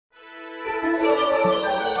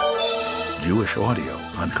Jewish audio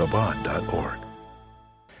on Chabad.org.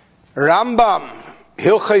 Rambam,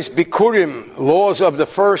 Hilchos Bikkurim, laws of the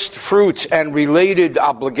first fruits and related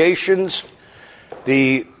obligations,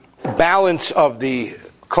 the balance of the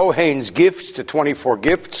Kohen's gifts, the 24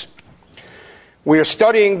 gifts. We are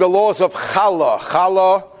studying the laws of challah.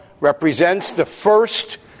 Challah represents the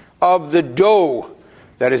first of the dough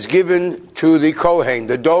that is given to the Kohen.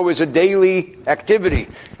 The dough is a daily activity.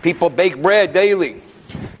 People bake bread daily.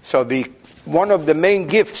 So one of the main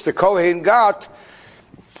gifts the Kohen got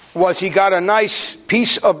was he got a nice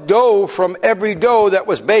piece of dough from every dough that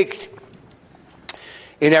was baked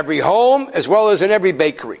in every home as well as in every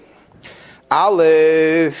bakery.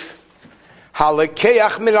 Aleph,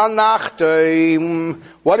 halekeach min anachtoim.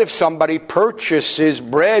 What if somebody purchases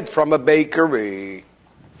bread from a bakery?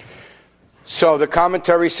 So the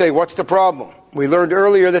commentaries say, what's the problem? We learned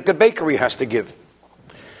earlier that the bakery has to give.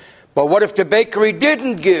 But what if the bakery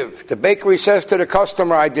didn't give? The bakery says to the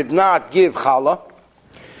customer, I did not give challah.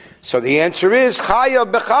 So the answer is, chaya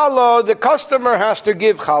b'challah, the customer has to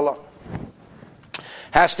give challah.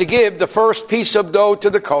 Has to give the first piece of dough to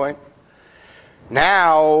the Kohen.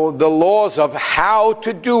 Now, the laws of how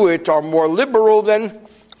to do it are more liberal than,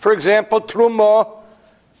 for example, truma,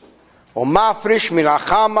 or mafrish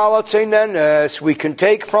minacham alatzenenes. We can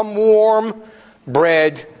take from warm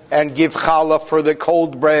bread and give challah for the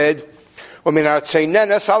cold bread. And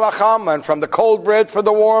from the cold bread for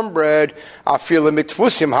the warm bread,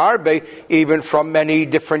 even from many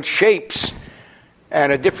different shapes.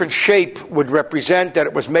 And a different shape would represent that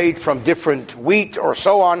it was made from different wheat or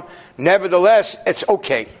so on. Nevertheless, it's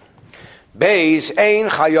okay.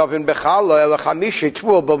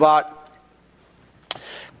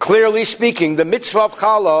 Clearly speaking, the mitzvah of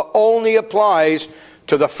challah only applies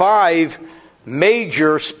to the 5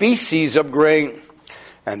 major species of grain.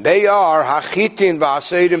 And they are hachitin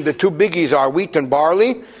v'asedim. The 2 biggies are wheat and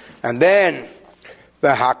barley. And then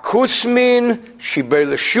v'hakusmin shibei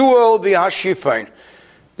l'shuel v'hashifain.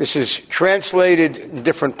 This is translated in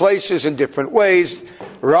different places in different ways.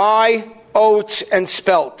 Rye, oats, and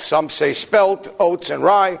spelt. Some say spelt, oats, and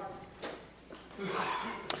rye.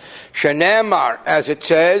 Shenemar, as it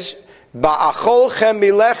says, ba'acholchem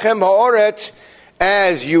milechem ha'oretz,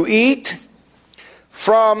 as you eat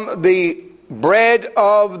from the bread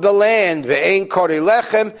of the land, ve'ein kori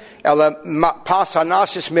lechem ela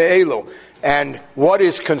pasanasis me'elu. And what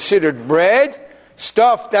is considered bread?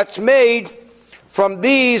 Stuff that's made from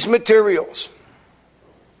these materials.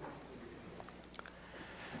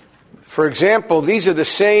 For example, these are the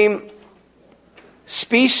same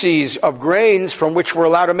species of grains from which we're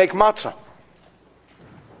allowed to make matzah.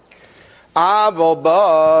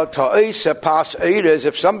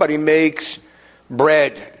 If somebody makes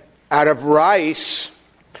bread out of rice,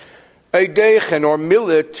 eidechen or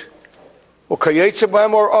millet,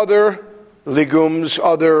 or other legumes,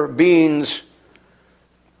 other beans,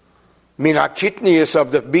 minakitnius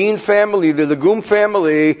of the bean family, the legume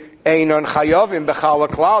family, einon chayavim b'challah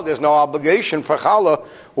klal. There's no obligation for challah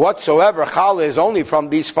whatsoever. Challah is only from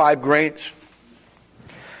these 5 grains.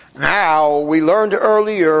 Now, we learned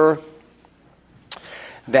earlier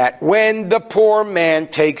that when the poor man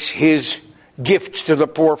takes his gifts to the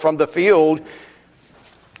poor from the field,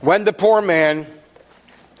 when the poor man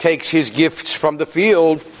takes his gifts from the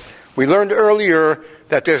field, we learned earlier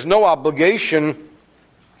that there's no obligation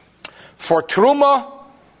for truma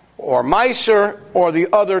or meiser or the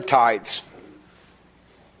other tithes.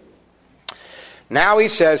 Now he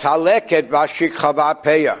says, haleket v'ashikcha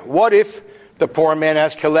v'apeya. What if the poor man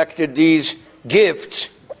has collected these gifts?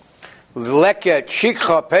 Leket,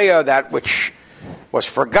 shikcha, peya, that which was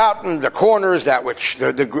forgotten, the corners, that which,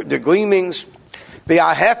 the gleamings, the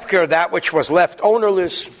ahefker, that which was left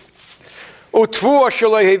ownerless, utvua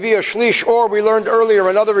shalehevi shlish, or we learned earlier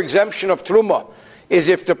another exemption of truma is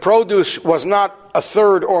if the produce was not a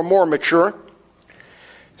third or more mature.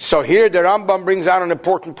 So here the Rambam brings out an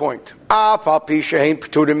important point. Although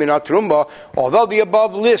the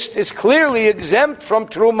above list is clearly exempt from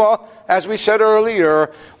truma, as we said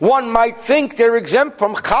earlier, one might think they're exempt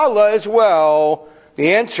from challah as well.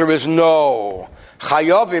 The answer is no.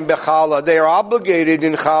 Chayavim bechallah, they are obligated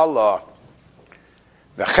in challah.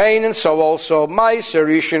 V'chein, and so also meiser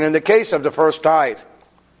rishon in the case of the first tithe,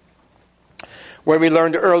 where we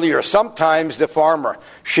learned earlier, sometimes the farmer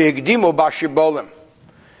sheigdimu bashibolim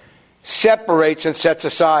separates and sets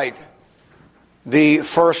aside the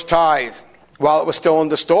first tithe while it was still in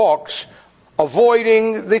the stalks,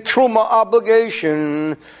 avoiding the truma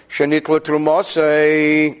obligation. Shenitla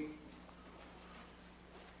trumase.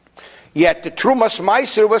 Yet the trumas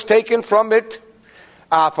meiser was taken from it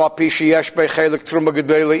even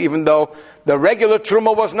though the regular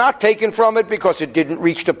truma was not taken from it because it didn't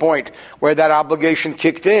reach the point where that obligation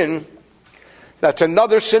kicked in. That's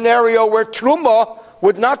another scenario where truma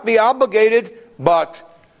would not be obligated,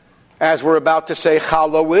 but as we're about to say,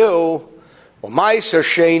 challah will, or meiser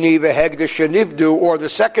sheni v'hegdesh shenivdu, or the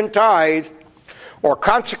second tithe, or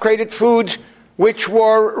consecrated foods which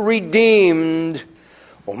were redeemed,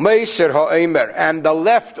 or meiser ha'omer, and the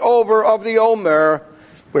leftover of the omer.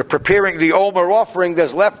 We're preparing the omer offering.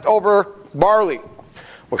 There's leftover barley.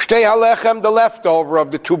 Ushtei halechem, the leftover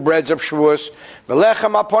of the 2 breads of Shavuos. The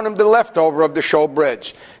lechem upon him, the leftover of the show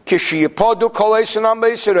breads. Kishi yipodu kol esenam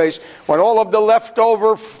beiseres, when all of the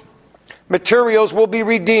leftover materials will be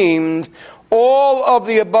redeemed. All of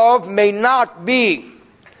the above may not be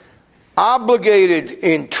obligated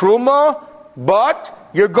in truma, but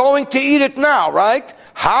you're going to eat it now, right?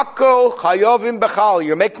 Hakol chayovim b'chal.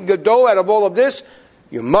 You're making a dough out of all of this.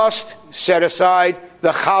 You must set aside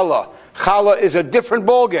the challah. Challah is a different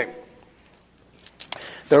ballgame.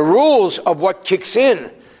 The rules of what kicks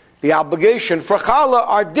in the obligation for challah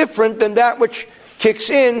are different than that which kicks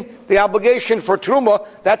in the obligation for truma.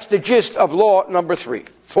 That's the gist of law number 3.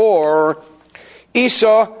 4.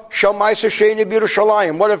 Isa shel ma'aser sheini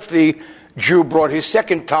b'Yerushalayim. What if the Jew brought his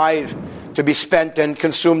second tithe to be spent and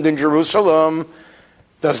consumed in Jerusalem?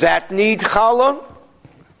 Does that need challah?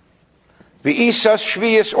 The Isas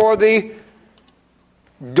Shvius, or the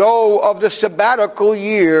dough of the sabbatical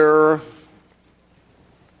year.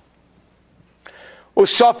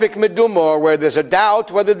 Usafik meduma, where there's a doubt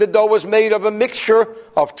whether the dough was made of a mixture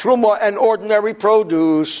of truma and ordinary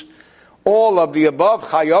produce. All of the above,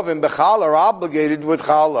 chayovim b'challah, are obligated with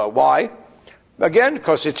challah. Why? Again,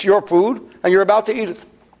 because it's your food and you're about to eat it.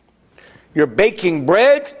 You're baking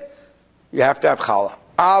bread, you have to have challah.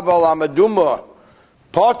 Aval amaduma,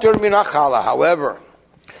 poter min challah. However,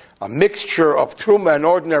 a mixture of truma and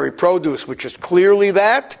ordinary produce, which is clearly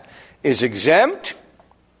that, is exempt.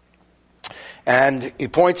 And he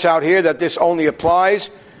points out here that this only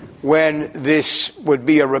applies when this would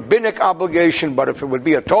be a rabbinic obligation, but if it would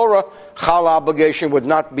be a Torah, challah obligation would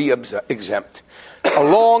not be exempt.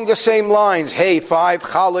 Along the same lines, 5,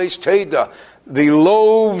 chales teda, the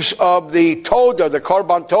loaves of the toda, the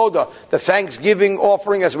korban toda, the thanksgiving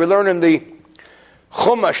offering, as we learn in the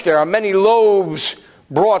Chumash, there are many loaves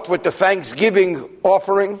brought with the thanksgiving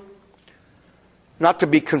offering. Not to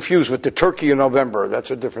be confused with the turkey in November.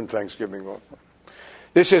 That's a different thanksgiving offering.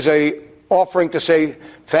 This is a offering to say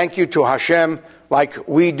thank you to Hashem, like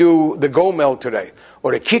we do the gomel today,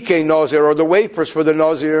 or the kikei nazir, or the wafers for the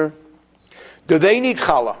nazir. Do they need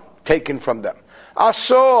challah taken from them?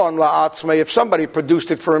 Ason la'atzmei, if somebody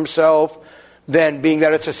produced it for himself, then being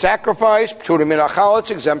that it's a sacrifice, p'turim min ha'challah,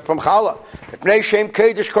 it's exempt from challah. Pnei shem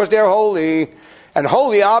kedush, because they're holy, and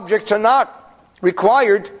holy objects are not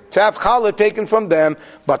required to have challah taken from them.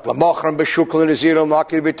 But but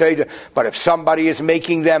if somebody is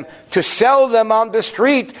making them to sell them on the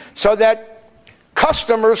street so that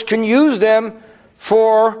customers can use them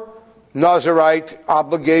for Nazirite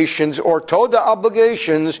obligations or Toda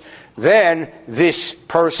obligations, then this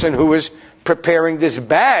person who is preparing this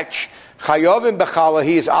batch, chayovim b'challah,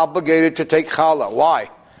 he is obligated to take challah. Why?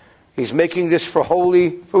 He's making this for holy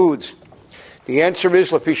foods. The answer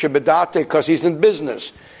is Lafisha Bedate, because he's in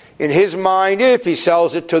business. In his mind, if he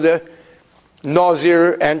sells it to the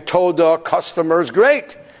Nazir and Toda customers,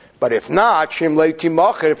 great. But if not, Shim Leiti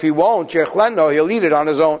Macher, if he won't, Yechleno, he'll eat it on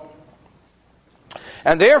his own.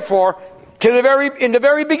 And therefore, in the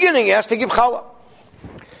very beginning, he has to give challah.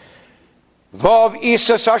 Vav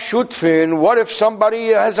Isas Ashutfin, what if somebody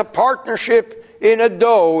has a partnership in a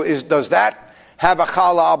dough? Does that have a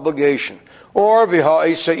challah obligation? Or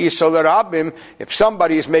if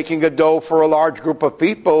somebody is making a dough for a large group of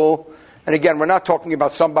people, and again, we're not talking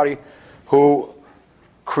about somebody who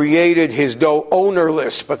created his dough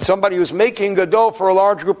ownerless, but somebody who's making a dough for a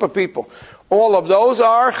large group of people. All of those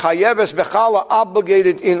are chayeves b'challah,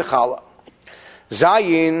 obligated in challah.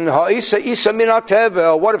 Zayin ha'isa isa min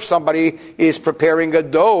ha'tevel. What if somebody is preparing a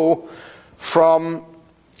dough from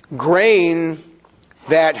grain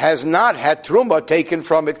that has not had truma taken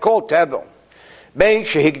from it, called tevel? Bein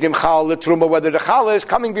shehigdim chal the truma, whether the challah is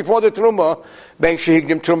coming before the truma, bein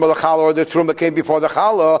shehigdim truma the challah, or the truma came before the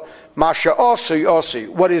challah, masha osi.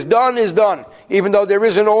 What is done, even though there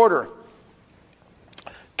is an order.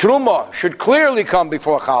 Truma should clearly come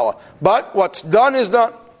before challah, but what's done is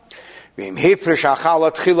done.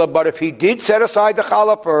 But if he did set aside the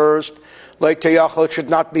challah first, it should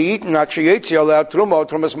not be eaten, until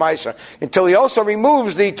he also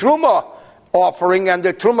removes the truma offering and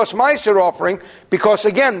the trumas meiser offering, because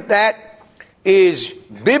again, that is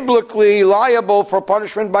biblically liable for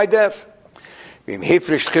punishment by death. But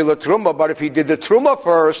if he did the truma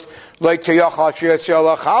first,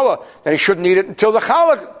 then he shouldn't eat it until the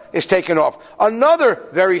challah is taken off. Another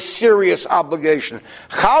very serious obligation.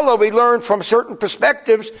 Challah, we learn from certain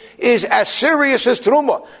perspectives, is as serious as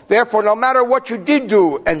truma. Therefore, no matter what you did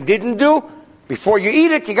do and didn't do, before you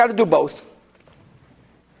eat it, you got to do both.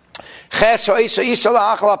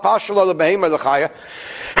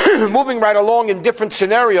 Moving right along in different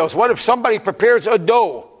scenarios. What if somebody prepares a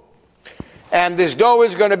dough, and this dough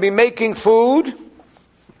is going to be making food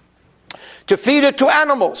to feed it to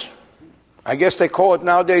animals? I guess they call it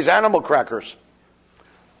nowadays animal crackers.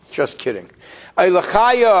 Just kidding.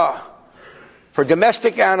 Eilachaya, for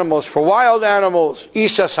domestic animals, for wild animals,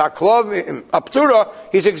 Isas haklovim, aptura,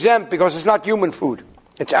 he's exempt because it's not human food.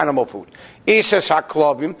 It's animal food. Isas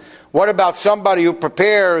haklovim. What about somebody who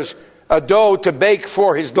prepares a dough to bake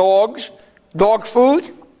for his dogs? Dog food?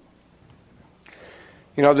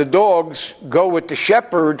 You know, the dogs go with the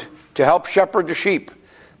shepherd to help shepherd the sheep.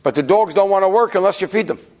 But the dogs don't want to work unless you feed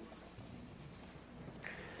them.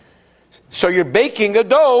 So you're baking a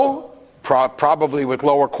dough, probably with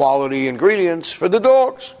lower quality ingredients, for the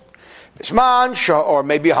dogs. Or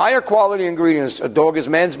maybe higher quality ingredients. A dog is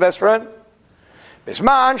man's best friend.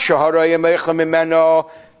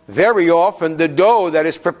 Very often the dough that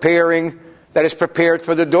is prepared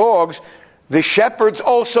for the dogs, the shepherds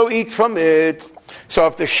also eat from it. So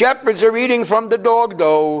if the shepherds are eating from the dog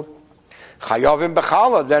dough, chayavim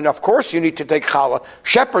b'challah, then of course you need to take challah.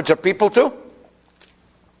 Shepherds are people too.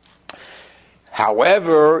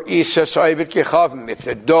 However, if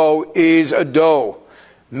the dough is a dough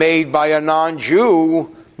made by a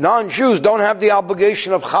non-Jew, non-Jews don't have the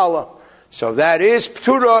obligation of challah. So that is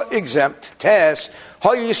ptura exempt. The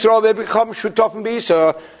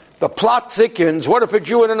plot thickens. What if a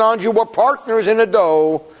Jew and a non-Jew were partners in a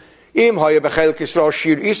dough? So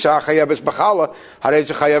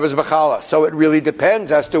it really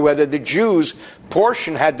depends as to whether the Jew's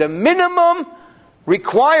portion had the minimum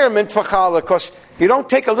requirement for challah, because you don't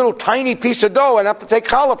take a little tiny piece of dough and have to take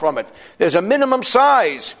challah from it. There's a minimum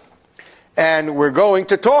size. And we're going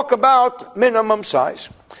to talk about minimum size.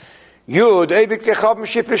 What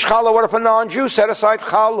if a non-Jew set aside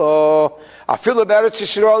challah? I feel about it,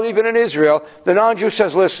 Yisrael, even in Israel. The non-Jew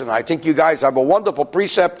says, listen, I think you guys have a wonderful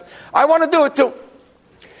precept. I want to do it too.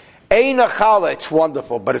 Eina challah, it's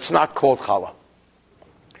wonderful, but it's not called challah.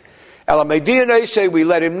 Elamedina say we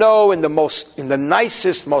let him know in the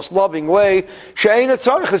nicest, most loving way. She'eina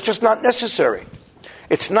tzarich, it's just not necessary.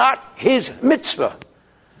 It's not his mitzvah.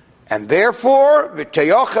 And therefore,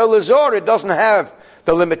 v'teyochel lezor, it doesn't have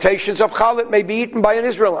the limitations of challah. It may be eaten by an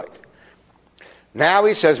Israelite. Now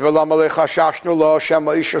he says, here the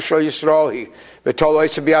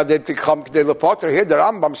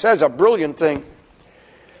Rambam says a brilliant thing.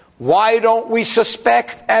 Why don't we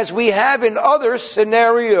suspect, as we have in other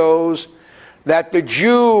scenarios, that the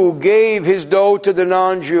Jew gave his dough to the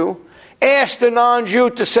non-Jew, asked the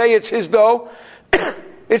non-Jew to say it's his dough,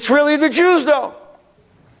 it's really the Jew's dough.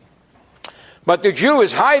 But the Jew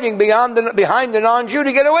is hiding behind the non-Jew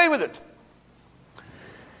to get away with it.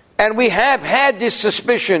 And we have had this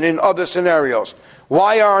suspicion in other scenarios.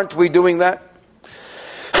 Why aren't we doing that?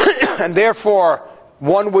 And therefore,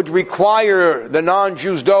 one would require the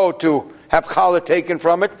non-Jew's dough to have challah taken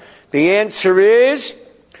from it. The answer is,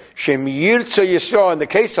 Shem Yirtza Yisrael. In the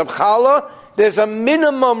case of challah, there's a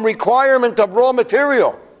minimum requirement of raw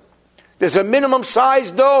material. There's a minimum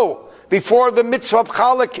size dough before the mitzvah of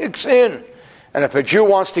challah kicks in. And if a Jew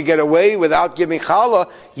wants to get away without giving challah,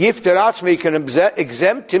 Yifter Atzmi can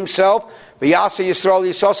exempt himself V'yasa Yisrael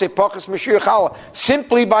Yisase Pachas Mashir Challah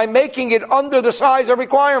simply by making it under the size of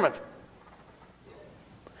requirement.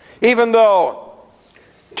 Even though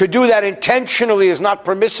to do that intentionally is not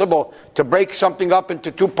permissible, to break something up into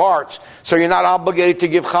two parts, so you're not obligated to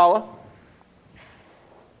give challah.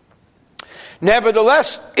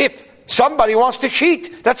 Nevertheless, if somebody wants to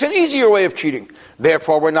cheat, that's an easier way of cheating.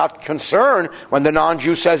 Therefore, we're not concerned when the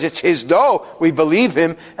non-Jew says it's his dough. We believe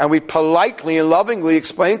him, and we politely and lovingly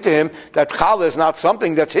explain to him that challah is not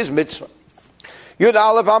something that's his mitzvah. What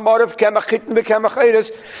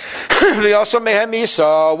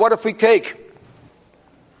if we take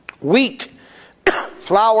wheat,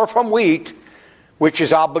 flour from wheat, which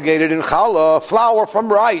is obligated in challah, flour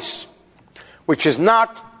from rice, which is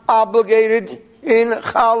not obligated in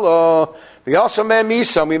challah.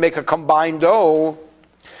 We make a combined dough.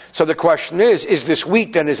 So the question is this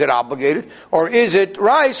wheat and is it obligated? Or is it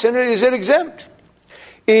rice and is it exempt?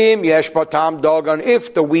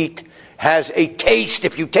 If the wheat has a taste,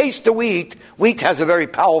 if you taste the wheat has a very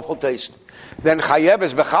powerful taste. then chayev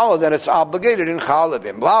is bechallah, then it's obligated in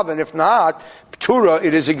challah. And if not, ptura,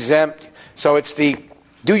 it is exempt. So it's the,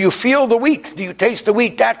 do you feel the wheat? Do you taste the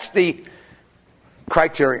wheat? That's the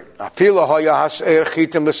criterion.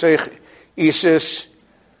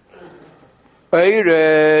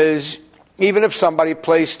 Even if somebody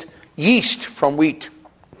placed yeast from wheat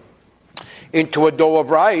into a dough of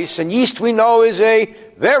rice, and yeast we know is a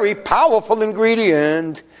very powerful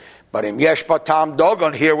ingredient, but in yesh batam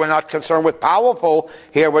dogon, here we're not concerned with powerful,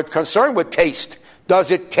 here we're concerned with taste.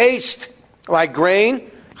 Does it taste like grain?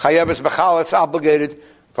 Chayev is b'challah, it's obligated.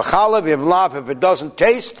 V'chalav yivlav, if it doesn't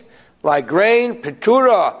taste like grain,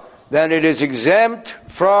 petura, then it is exempt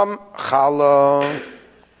from challah.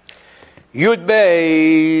 Yud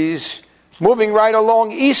beis, moving right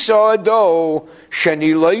along, isa dough,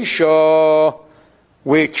 sheni leisha,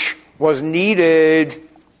 which was kneaded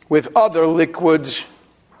with other liquids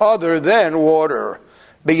other than water.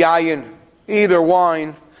 Biyayin, either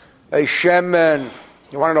wine, a shemen.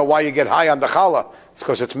 You want to know why you get high on the challah? It's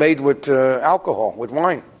because it's made with alcohol, with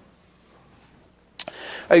wine.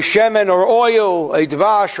 A shemen or oil, a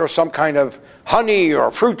dvash or some kind of honey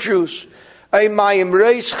or fruit juice. A mayim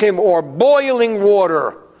reischim or boiling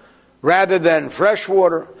water rather than fresh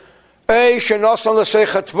water. A shenosan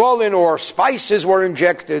l'seicha tvolin or spices were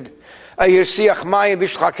injected. A yirsiach mayim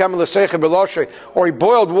b'shchakem l'seicha b'loshe, or he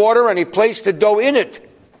boiled water and he placed the dough in it.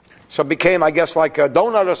 So it became, I guess, like a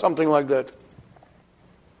donut or something like that.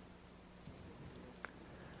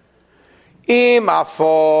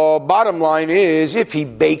 Imafo, bottom line is, if he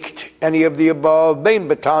baked any of the above, bein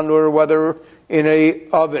betanur, whether in a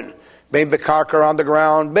oven, bein bekarkar on the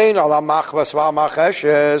ground, bein ala machvas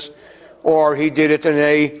v'amacheshes, or he did it in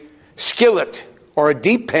a skillet or a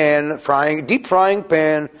deep frying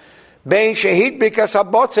pan, bein shehit bikas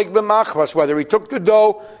habotzik b'machvas, whether he took the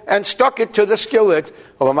dough and stuck it to the skillet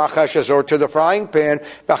or to the frying pan,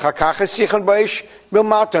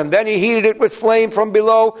 and then he heated it with flame from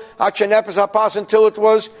below until it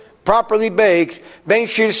was properly baked,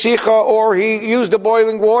 or he used the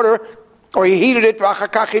boiling water, or he heated it, he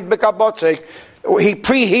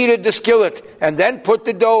preheated the skillet and then put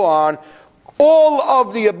the dough on. All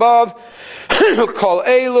of the above, kol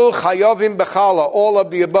elu chayovim bechala, all of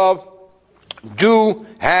the above do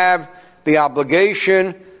have the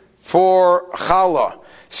obligation for challah,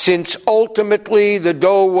 since ultimately the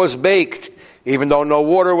dough was baked, even though no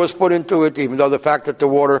water was put into it, even though the fact that the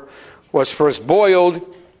water was first boiled.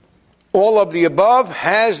 All of the above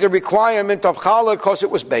has the requirement of challah because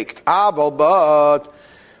it was baked. But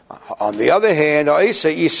on the other hand, if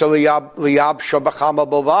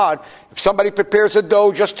somebody prepares a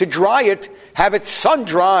dough just to dry it, have it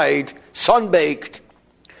sun-dried, sun-baked,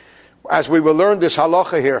 as we will learn this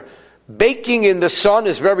halacha here, baking in the sun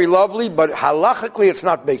is very lovely, but halachically it's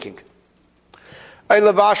not baking. Or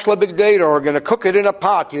going to cook it in a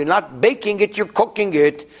pot. You're not baking it, you're cooking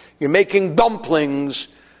it. You're making dumplings.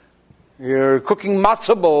 You're cooking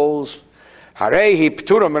matzah bowls.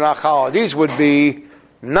 These would be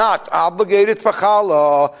not obligated for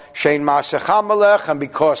challah. And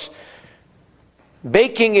because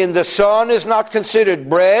baking in the sun is not considered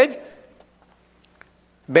bread,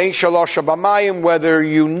 bein shalosha b'mayim, whether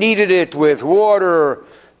you kneaded it with water,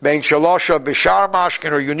 bein shalosha b'shar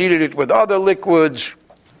mashkin, or you kneaded it with other liquids.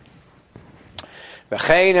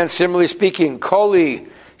 V'chein, and similarly speaking, koli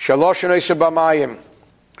shalosha neisa b'mayim.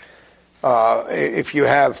 If you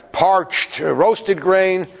have parched, roasted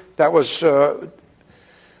grain that was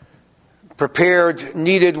prepared,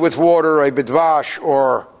 kneaded with water, a bidvash,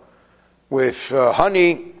 or with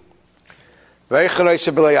honey,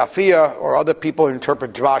 or other people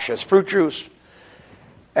interpret dvash as fruit juice,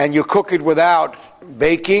 and you cook it without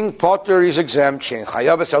baking, potter is exempt. Because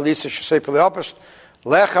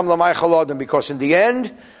in the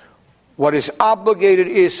end, what is obligated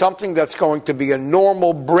is something that's going to be a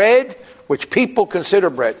normal bread, which people consider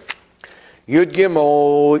bread. Yud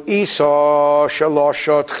Gimel Isa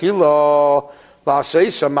Shalosha Tchila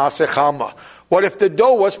Laseisa Masechama. What if the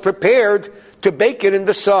dough was prepared to bake it in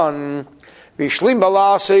the sun? Vishlim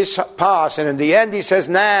Bala says pass, and in the end he says,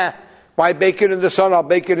 nah, why bake it in the sun? I'll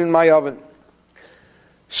bake it in my oven.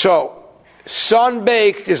 So,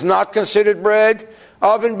 sun-baked is not considered bread.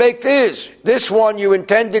 Oven-baked is. This one you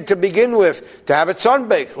intended to begin with, to have it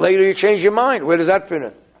sun-baked. Later you change your mind. Where does that fit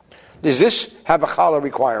in? Does this have a challah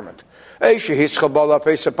requirement? Or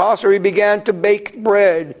he began to bake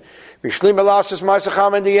bread. In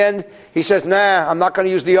the end, he says, nah, I'm not going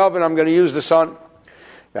to use the oven, I'm going to use the sun.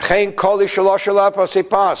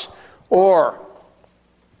 Or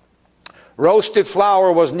roasted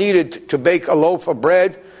flour was needed to bake a loaf of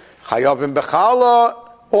bread. Chayavim bechala,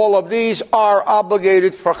 all of these are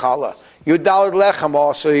obligated for challah. Yudalid lechem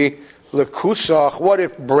also lekusach. What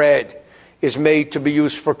if bread is made to be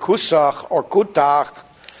used for kusach or kutach?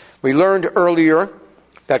 We learned earlier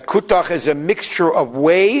that kutach is a mixture of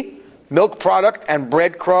whey, milk product, and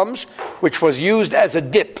breadcrumbs, which was used as a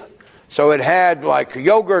dip. So it had like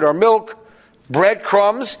yogurt or milk,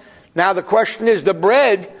 breadcrumbs. Now the question is, the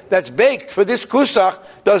bread that's baked for this kusach,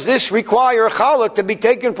 does this require challah to be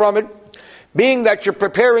taken from it, being that you're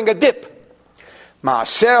preparing a dip?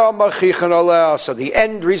 So the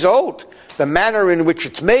end result, the manner in which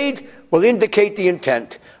it's made, will indicate the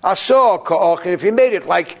intent. If you made it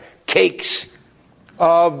like cakes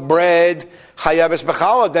of bread, chayabes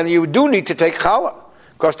b'challah, then you do need to take challah,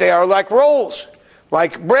 because they are like rolls,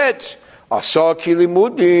 like breads. But if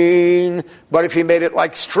you made it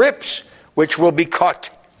like strips, which will be cut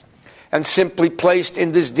and simply placed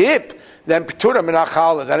in this dip, then p'tura min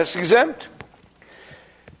challah, then it's exempt.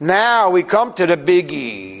 Now we come to the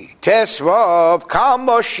biggie. Tesvav, kam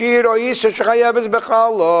moshir o yisur shechayabes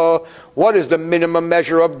b'challah. What is the minimum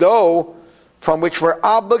measure of dough from which we're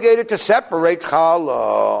obligated to separate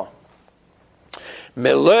challah?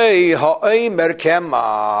 Milei ha'omer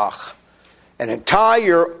kemach. An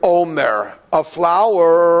entire omer of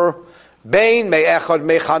flour, bein me'echad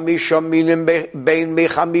me'chamisha minim bein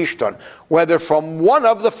me'chamishton, whether from one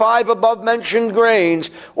of the 5 above mentioned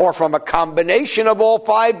grains or from a combination of all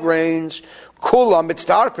 5 grains, kulam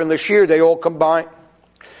mitzdarpin l'shir, they all combine.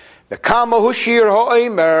 The kama hushir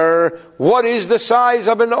ha'omer, what is the size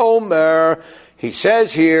of an omer? He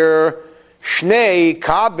says here, shnei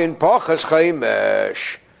kabin pachas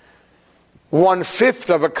chaimesh, 1/5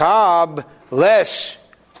 of a kab, less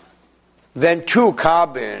than 2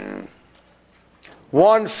 kabin.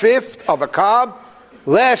 1/5 of a kab,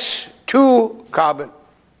 less 2 kabin.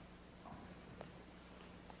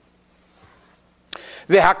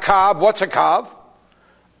 V'hakab, what's a kab?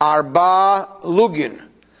 Arba lugin,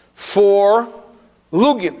 4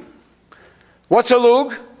 lugin. What's a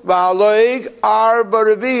lug? V'aloig arba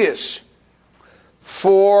revius,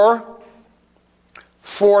 4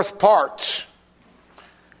 fourth parts.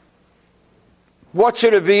 What's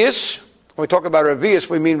a revius? When we talk about revius,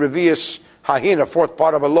 we mean revius hahin, a 4th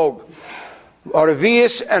part of a log. A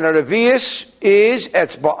revius is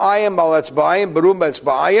etzba'ayim al etzba'ayim, berum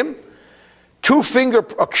etzba'ayim,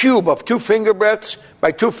 a cube of 2 finger breadths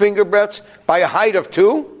by 2 finger breadths by a height of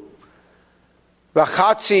 2.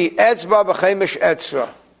 V'chatzi etzba v'chemesh etzra,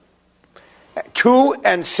 2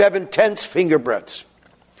 7/10 finger breadths.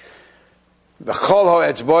 V'chol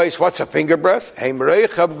ha'etzbois, what's a finger breadth?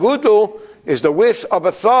 Heimreichav gudul is the width of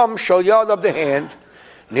a thumb, shal yad of the hand.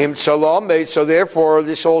 Nim tzalam, so therefore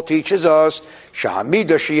this all teaches us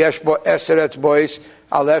shahamida sheyesh bo eser etzbois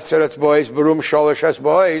al eser etzbois berum sholosh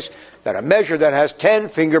etzbois, that a measure that has 10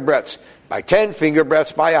 finger breadths by 10 finger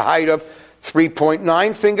breadths by a height of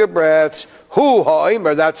 3.9 finger breadths, hu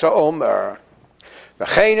ha'omer, that's a omer.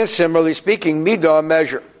 V'chein is similarly speaking midah, a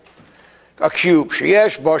measure, a cube,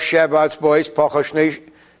 sheyesh bo sheva etzbois pachas shnei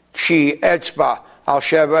chi etzba al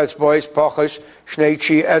sheva etzbois pachas shnei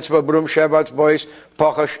chi etzba brum sheva etzbois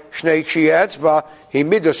pachas shnei chi etzba he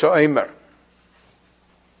midas ha'omer.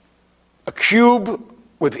 A cube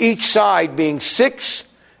with each side being 6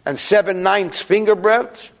 7/9 finger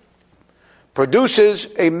breadths produces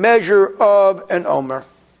a measure of an omer.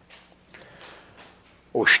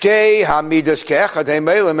 Ushtei hamidas ke'echad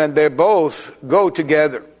he'melim, and they both go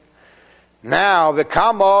together. Now, the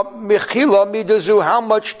kama michila midazu, how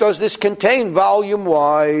much does this contain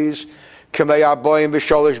volume-wise?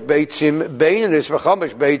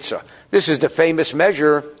 This is the famous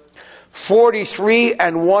measure, 43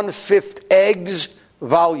 1/5 eggs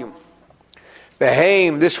volume.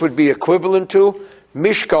 Behem, this would be equivalent to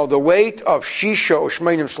mishkal, the weight of shisha or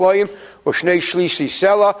shmeinim sloyim or shnei shlishi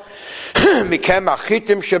sela mikem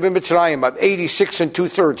achitim shabim mitzrayim, of 86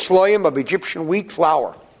 2/3 sloyim of Egyptian wheat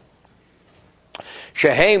flour.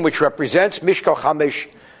 Shehem, which represents mishkal chamesh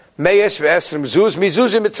meyes ve'esrim zuz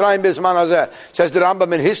mizuzim mitzrayim bizman hazeh. Says the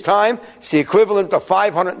Rambam, in his time, it's the equivalent of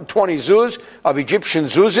 520 zuz of Egyptian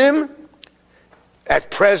zuzim. At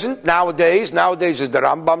present, nowadays is the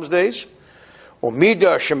Rambam's days.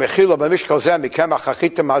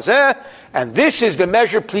 And this is the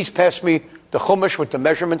measure. Please pass me the chumash with the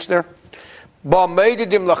measurements there.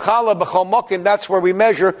 That's where we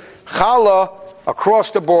measure challah across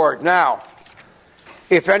the board. Now,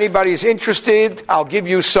 if anybody's interested, I'll give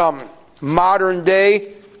you some modern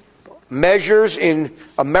day measures in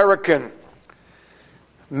American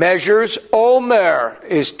measures. Omer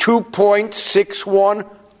is 2.61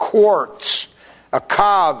 quarts. A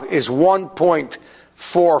kav is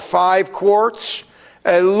 1.45 quarts.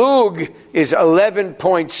 A lug is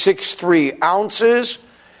 11.63 ounces.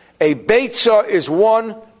 A beitza is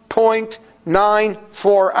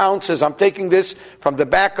 1.94 ounces. I'm taking this from the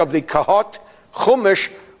back of the Kahot Chumash,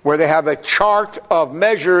 where they have a chart of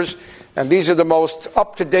measures, and these are the most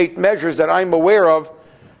up-to-date measures that I'm aware of,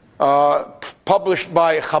 published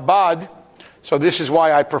by Chabad. So this is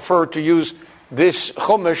why I prefer to use this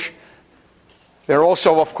Chumash. There are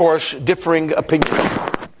also, of course, differing opinions.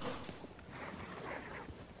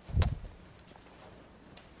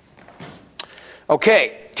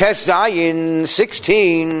 Okay, Tes Zayin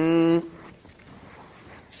 16.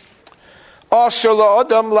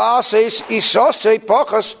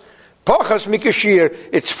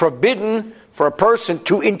 It's forbidden for a person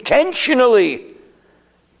to intentionally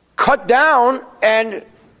cut down and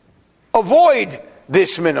avoid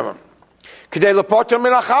this minimum in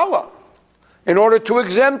order to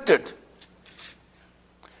exempt it.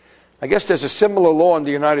 I guess there's a similar law in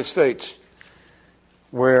the United States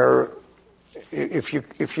where if you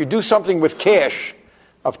do something with cash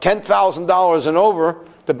of $10,000 and over,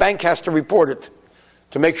 the bank has to report it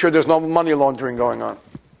to make sure there's no money laundering going on.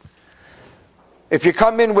 If you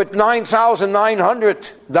come in with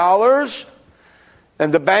 $9,900,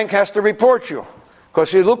 then the bank has to report you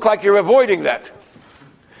because you look like you're avoiding that.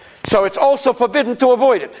 So it's also forbidden to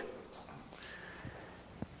avoid it.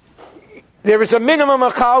 There is a minimum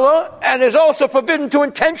of challah, and it's also forbidden to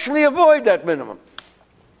intentionally avoid that minimum.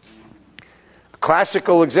 A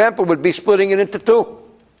classical example would be splitting it into two.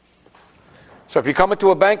 So if you come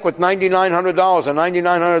into a bank with $9,900 or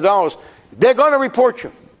 $9,900, they're going to report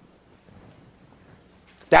you.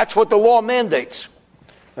 That's what the law mandates.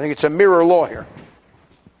 I think it's a mirror law here.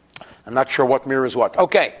 I'm not sure what mirrors what.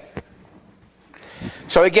 Okay.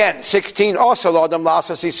 So again, 16. Also,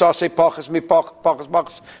 it's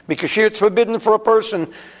forbidden for a person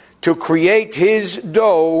to create his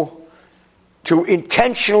dough to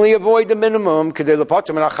intentionally avoid the minimum. On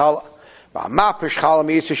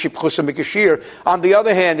the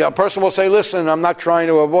other hand, a person will say, listen, I'm not trying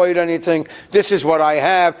to avoid anything. This is what I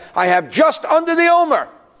have. I have just under the Omer.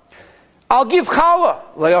 I'll give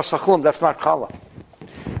challah. That's not challah.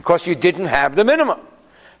 Because you didn't have the minimum.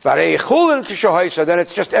 Then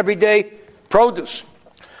it's just everyday produce.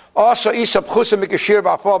 Also, here's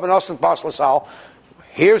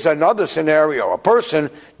another scenario. A person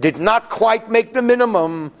did not quite make the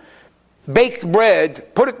minimum, baked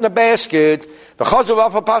bread, put it in a basket,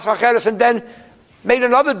 and then made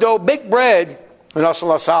another dough, baked bread,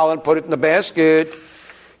 and put it in the basket,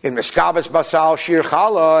 in miskabes basal shir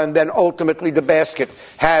challah, and then ultimately the basket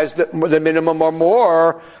has the minimum or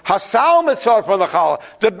more. Hasal mitzar from the challah.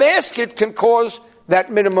 The basket can cause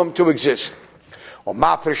that minimum to exist. Or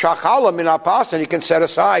ma'prisha challah min apas, and you can set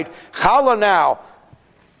aside challah now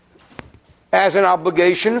as an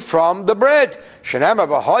obligation from the bread. Shenema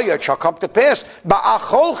b'hoya, it shall come to pass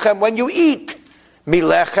ba'acholchem, when you eat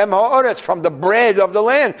milechem ha'oretz, from the bread of the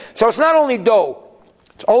land. So it's not only dough,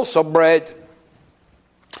 it's also bread.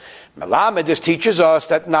 Maimonides teaches us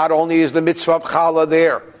that not only is the mitzvah of challah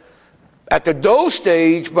there at the dough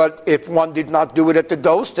stage, but if one did not do it at the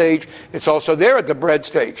dough stage, it's also there at the bread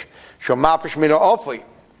stage. Shomapish mina ofli.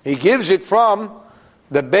 He gives it from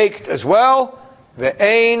the baked as well.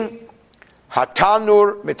 Ve'ein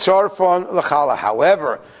hatanur mitzarfon l'challah.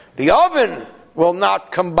 However, the oven will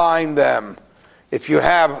not combine them. If you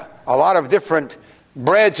have a lot of different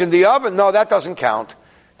breads in the oven, no, that doesn't count.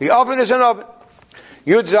 The oven is an oven.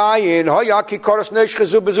 What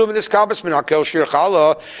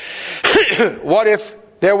if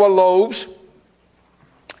there were loaves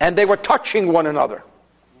and they were touching one another?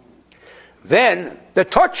 Then the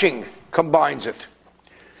touching combines it.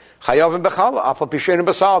 They're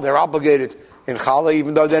obligated in challah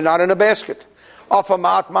even though they're not in a basket.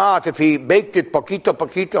 If he baked it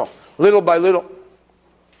pakito, little by little.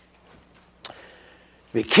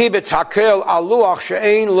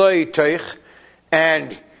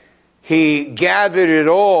 And he gathered it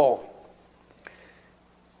all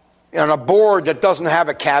on a board that doesn't have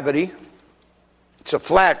a cavity. It's a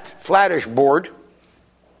flattish board.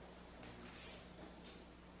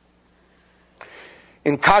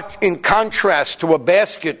 In contrast to a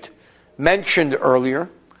basket mentioned earlier,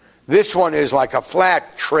 this one is like a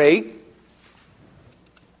flat tray.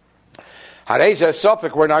 Hareza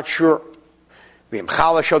Suffolk, we're not sure.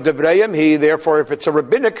 Therefore, if it's a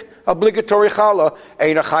rabbinic obligatory challah,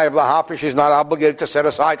 she's not obligated to set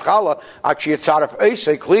aside challah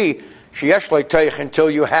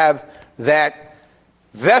until you have that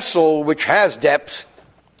vessel which has depth.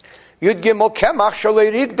 Yud Gimel Kemach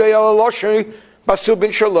Basu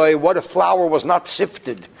bin shaloi, what if flour was not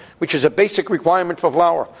sifted, which is a basic requirement for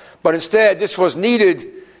flour, but instead this was kneaded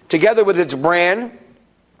together with its bran.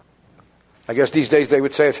 I guess these days they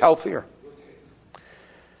would say it's healthier.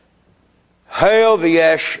 Hail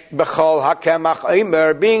v'yesh b'chol hakemach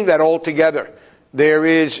omer, being that altogether there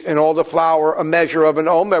is in all the flour a measure of an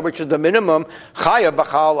omer, which is the minimum. Chaya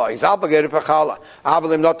b'chala, he's obligated for chala.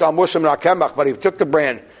 Avalim not amusim hakemach, but he took the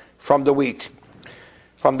bran from the wheat,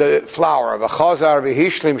 from the flour. V'chazar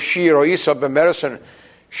v'hishlim shir o isa b'merison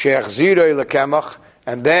she'achziroi lekemach,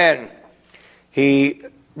 and then he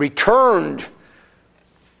returned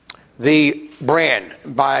the bran.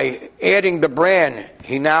 By adding the bran,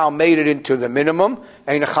 he now made it into the minimum.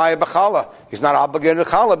 Ein chaya b'chala. He's not obligated to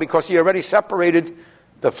chala because he already separated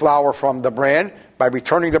the flour from the bran. By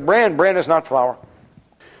returning the bran is not flour.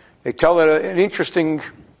 They tell an interesting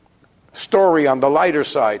story on the lighter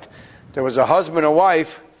side. There was a husband and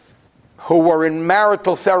wife who were in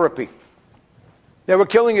marital therapy. They were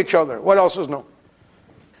killing each other. What else is new?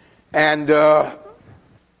 And the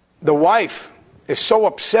wife is so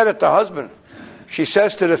upset at the husband. She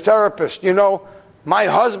says to the therapist, my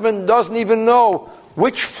husband doesn't even know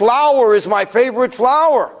which flour is my favorite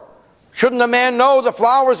flour. Shouldn't a man know the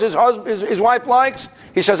flours his wife likes?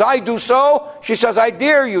 He says, I do so. She says, I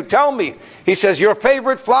dare you, tell me. He says, your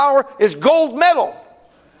favorite flour is gold medal.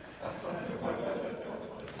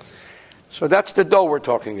 So that's the dough we're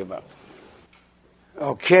talking about.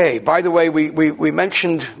 Okay, by the way, we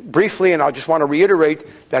mentioned briefly, and I just want to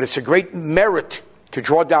reiterate, that it's a great merit to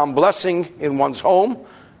draw down blessing in one's home,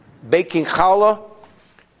 baking challah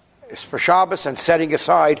is for Shabbos, and setting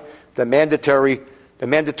aside the mandatory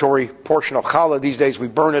portion of challah. These days we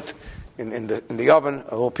burn it in the oven,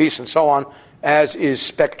 a little piece and so on, as is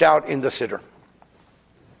specced out in the siddur.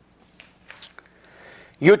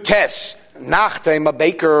 Yutes, nachtem, a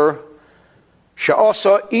baker,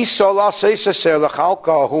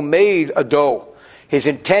 who made a dough. His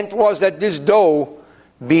intent was that this dough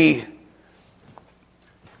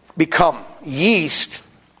become yeast,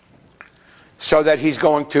 so that he's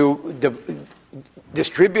going to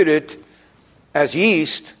distribute it as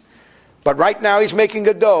yeast. But right now he's making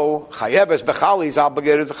a dough. Chayeves b'chala, he's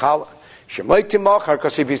obligated to chala. Shemlei timachar,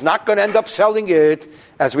 because if he's not going to end up selling it,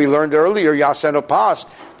 as we learned earlier, yasen pas,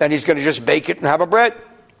 then he's going to just bake it and have a bread.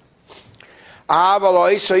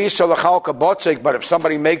 But if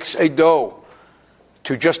somebody makes a dough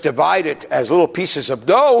to just divide it as little pieces of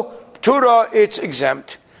dough, ptura, it's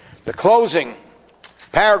exempt. The closing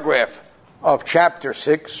paragraph of chapter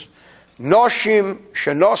 6, Noshim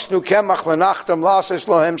shenosnu kemach lenachtam lases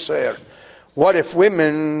lohem seir. What if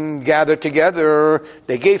women gathered together,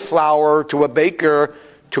 they gave flour to a baker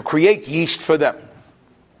to create yeast for them?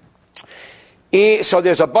 So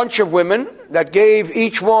there's a bunch of women that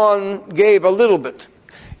each one gave a little bit.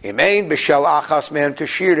 Imein b'shel achas man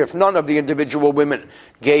kashir, if none of the individual women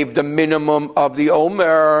gave the minimum of the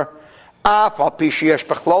omer, af al pi sheyesh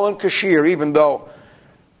b'chlolin kashir, even though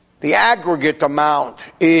the aggregate amount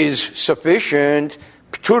is sufficient,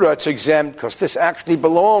 p'tura, it's exempt, because this actually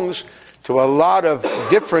belongs to a lot of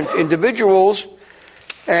different individuals,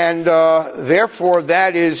 and therefore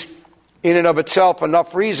that is in and of itself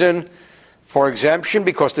enough reason for exemption,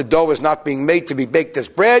 because the dough is not being made to be baked as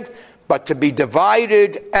bread, but to be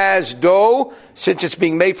divided as dough, since it's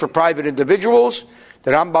being made for private individuals.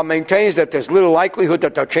 The Rambam maintains that there's little likelihood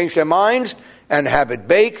that they'll change their minds and have it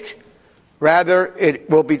baked. Rather, it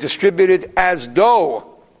will be distributed as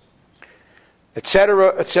dough,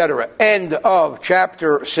 etc., etc. End of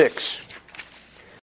chapter 6.